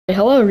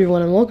Hello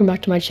everyone and welcome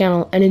back to my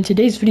channel, and in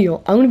today's video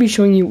I'm going to be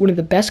showing you one of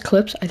the best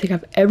clips I think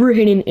I've ever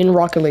hidden in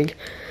Rocket League.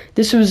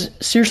 This was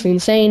seriously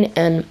insane,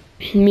 and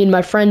me and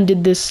my friend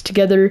did this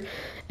together,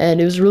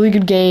 and it was a really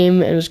good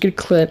game and it was a good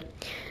clip.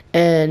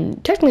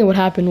 And technically what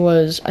happened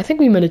was, I think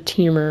we met a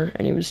teamer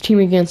and he was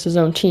teaming against his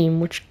own team,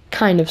 which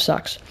kind of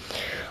sucks.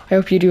 I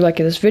hope you do like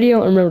this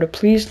video, and remember to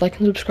please like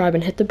and subscribe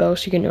and hit the bell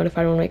so you get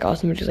notified when I make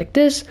awesome videos like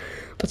this.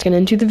 Let's get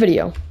into the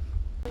video.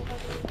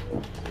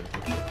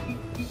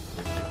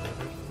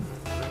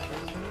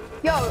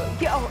 Yo,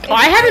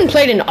 I haven't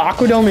played an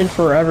Aquadome in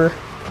forever.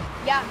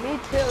 Yeah, me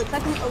too. It's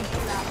like an OG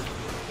map.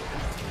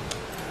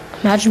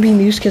 Imagine being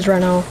these kids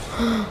right now.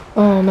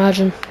 Oh,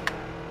 imagine.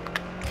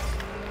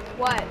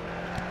 What?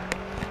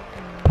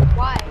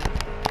 Why?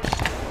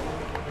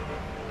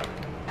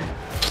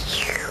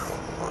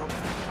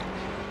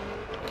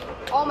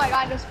 Oh my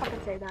god, just fucking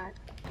say that.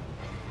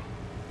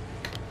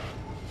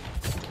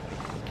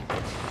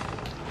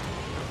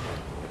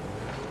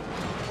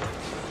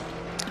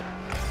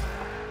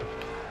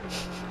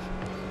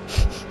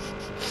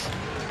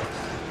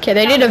 Okay,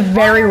 they did a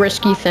very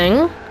risky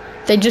thing.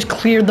 They just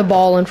cleared the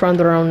ball in front of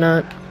their own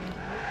net.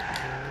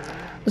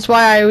 That's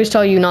why I always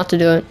tell you not to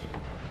do it.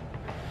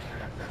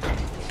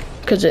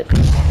 Because it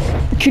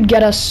could get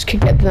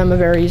them a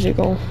very easy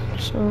goal.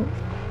 So.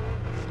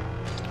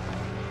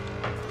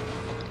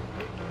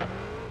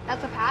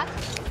 That's a pass?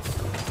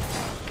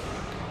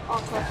 Oh,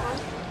 close one.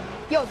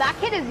 Yo, that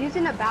kid is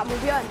using a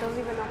Batmobile and doesn't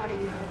even know how to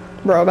use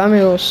it. Bro,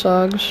 Batmobile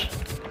sucks.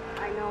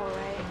 I know,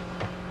 right?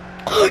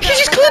 He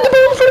just cleared the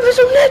ball in front of his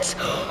own nets!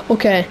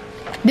 Okay.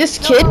 This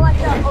kid. No, like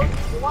the OG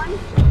one,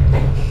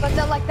 but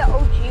the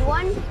OG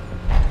one,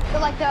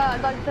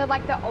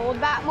 the old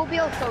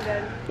Batmobile is so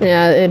good.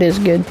 Yeah, it is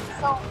good. It's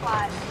so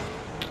flat,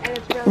 and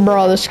it's really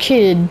Bro, good. this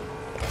kid.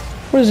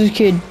 What is this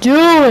kid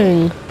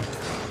doing?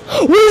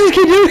 What is this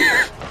kid doing?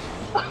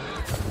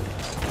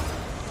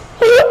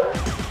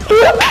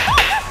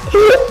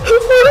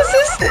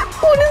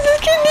 What is this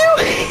kid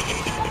doing?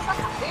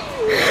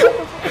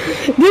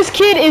 This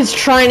kid is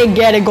trying to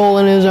get a goal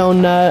in his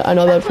own net. I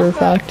know that for a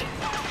fact.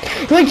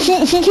 Like,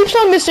 he keeps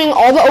on missing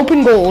all the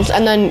open goals,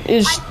 and then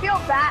is. I feel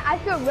bad. I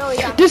feel really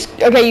bad.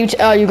 Okay,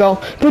 you go.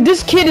 But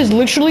this kid is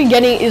literally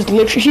he's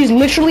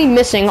literally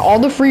missing all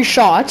the free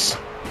shots.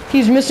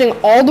 He's missing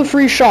all the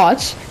free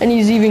shots, and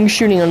he's even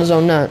shooting on his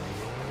own net.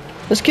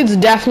 This kid's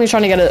definitely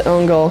trying to get his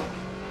own goal.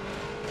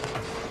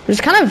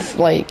 It's kind of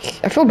like,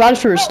 I feel bad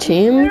for his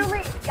team.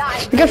 Like,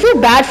 I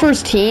feel bad for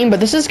his team, but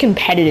this is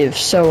competitive,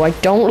 so I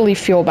don't really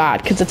feel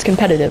bad because it's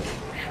competitive.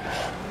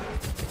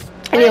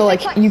 And you know,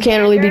 like, you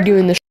can't really be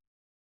doing this.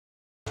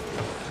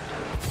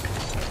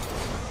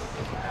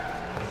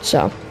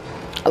 So,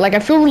 like, I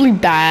feel really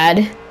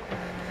bad.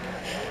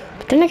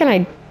 But then again,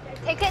 I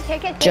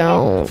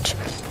don't.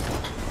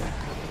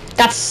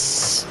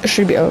 That's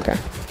should be okay.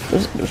 It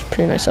was a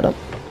pretty nice setup.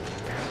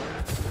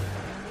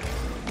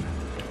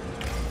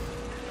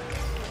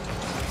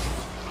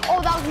 Oh,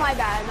 that was my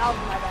bad. That was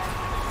my bad.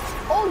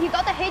 Oh, he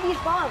got the Hades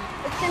bomb.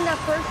 It's in the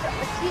first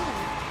season.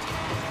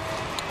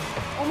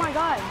 Oh my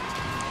god.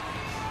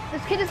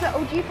 This kid is the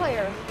OG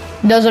player.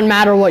 Doesn't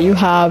matter what you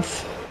have.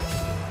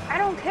 I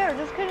don't care.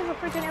 This kid is a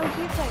freaking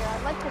OG player. I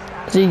like this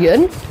guy. Is he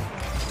good?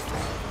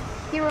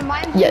 He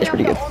reminds Yeah, me he's of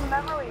pretty the good. old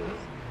memories.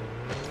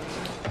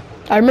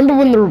 I remember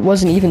when there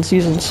wasn't even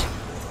seasons.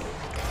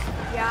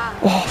 Yeah.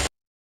 Oh.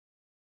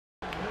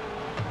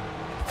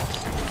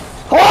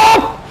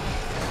 Oh!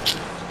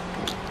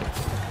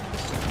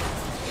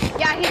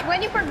 Yeah, he's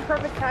waiting for the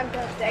perfect time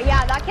to say.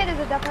 Yeah, that kid is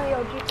a definitely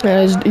OG Yeah,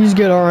 player. he's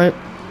good, alright.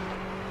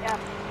 Yeah.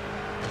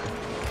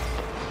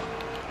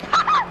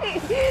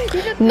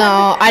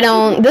 No, I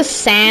don't. This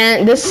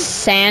Santino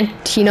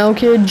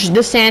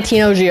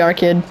GR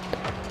kid.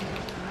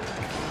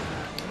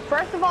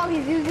 First of all,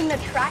 he's using the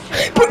trash.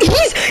 But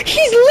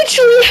he's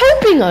literally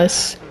helping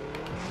us.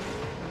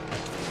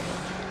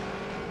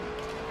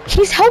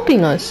 He's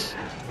helping us.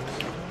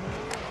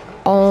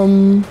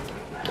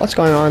 What's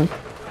going on?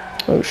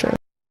 Oh shit.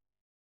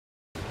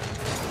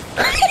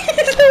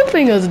 He's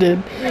helping us,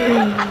 dude.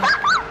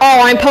 Oh,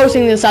 I'm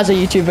posting this as a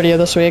YouTube video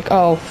this week.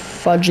 Oh,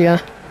 fudge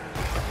yeah.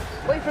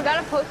 Wait, forgot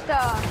to post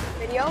a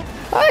video.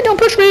 Hey, don't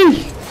push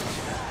me.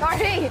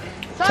 Sorry,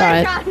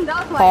 alright. John, that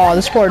was my Oh, bad.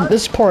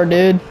 this poor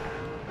dude.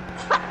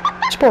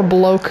 This poor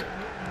bloke.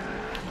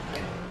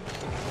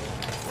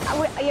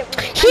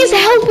 He's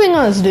helping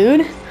us,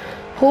 dude.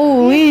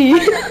 Holy.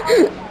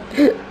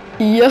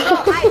 Yeah.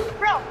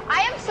 Bro,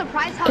 I am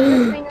surprised how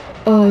this thing is.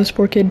 Oh, this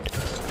poor kid.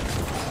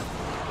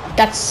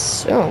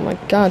 That's, oh my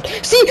god.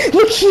 See,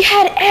 look, he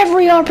had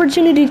every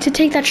opportunity to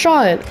take that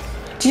shot.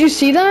 Did you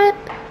see that?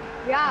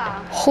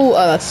 Yeah. Oh,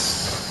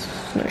 that's,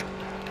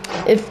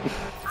 if.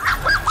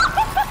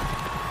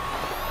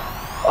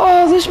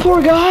 Oh, this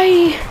poor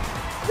guy.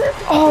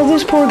 Oh,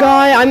 this poor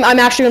guy. I'm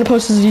actually gonna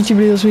post this YouTube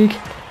video this week.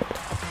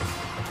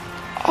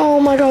 Oh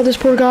my god, this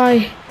poor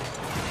guy.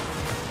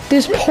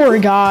 This poor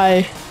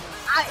guy.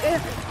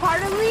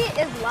 Part of me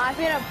is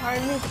laughing and part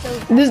of me is so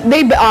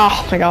sad.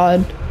 Oh my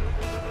god.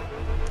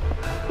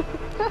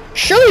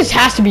 Surely this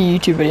has to be a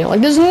YouTube video.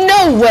 Like, there's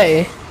no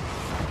way.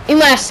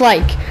 Unless,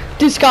 like,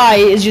 this guy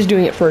is just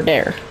doing it for a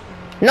dare.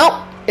 Nope,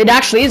 it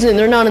actually isn't.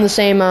 They're not in the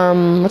same,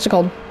 what's it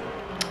called?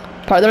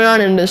 They're not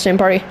in the same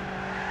party.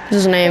 This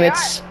is a name,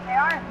 it's... They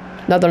are.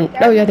 No, they're...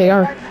 Oh, yeah, they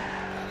are.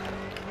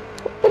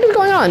 What is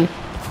going on?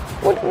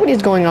 What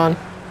is going on?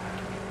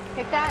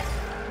 Pick that.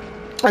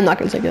 I'm not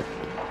gonna take it.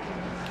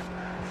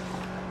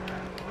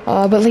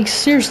 But, like,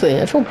 seriously,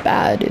 I feel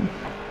bad, dude.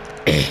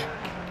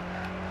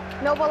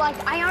 No, but, like,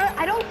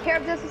 I don't care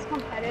if this is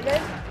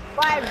competitive.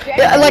 But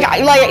I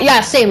Yeah,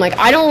 yeah, same. Like,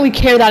 I don't really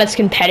care that it's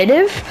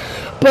competitive,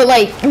 but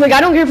like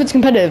I don't care if it's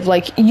competitive.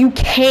 Like, you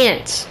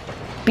can't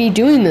be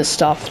doing this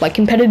stuff. Like,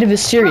 competitive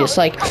is serious.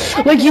 Like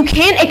you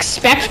can't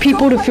expect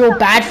people to feel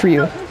bad for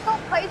you. You still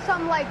play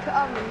some like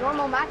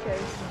normal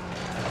matches.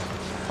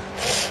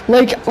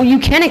 Like, you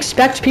can't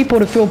expect people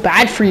to feel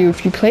bad for you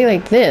if you play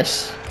like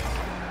this.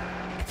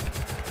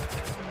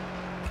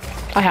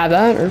 I have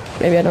that, or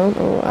maybe I don't.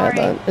 Oh, I have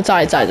that. It's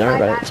alright. Don't worry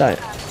about it. It's alright.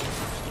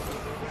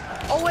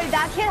 Oh wait,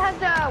 that kid has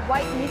the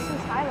white Nissan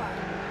Skyline.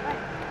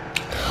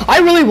 Right. I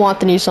really want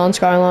the Nissan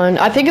Skyline.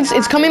 I think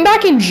it's coming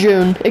back in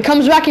June. It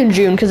comes back in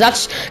June because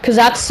that's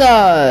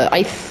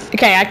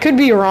okay, I could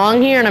be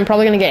wrong here and I'm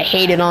probably gonna get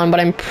hated on,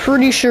 but I'm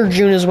pretty sure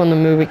June is when the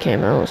movie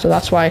came out. So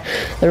that's why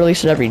they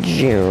release it every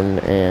June.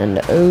 And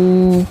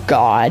oh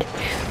god.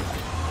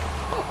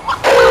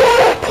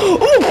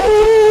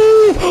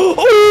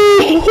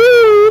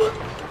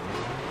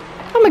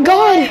 Oh my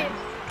god.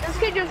 This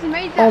kid just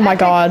made that. Oh my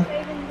god.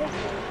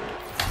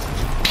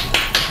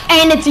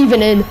 And it's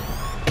even in.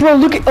 Bro,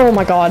 look at, oh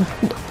my god.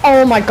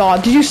 Oh my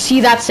god, did you see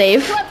that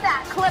save? Clip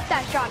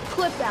that shot,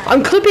 clip that.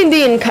 I'm clipping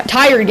the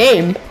entire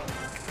game.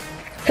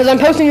 Because I'm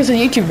posting this as a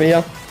YouTube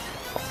video.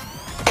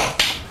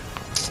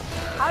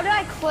 How do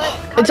I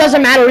clip? It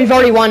doesn't matter, we've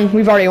already won.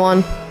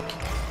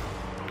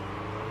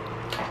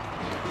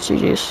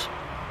 GG's.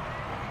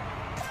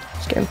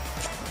 This game.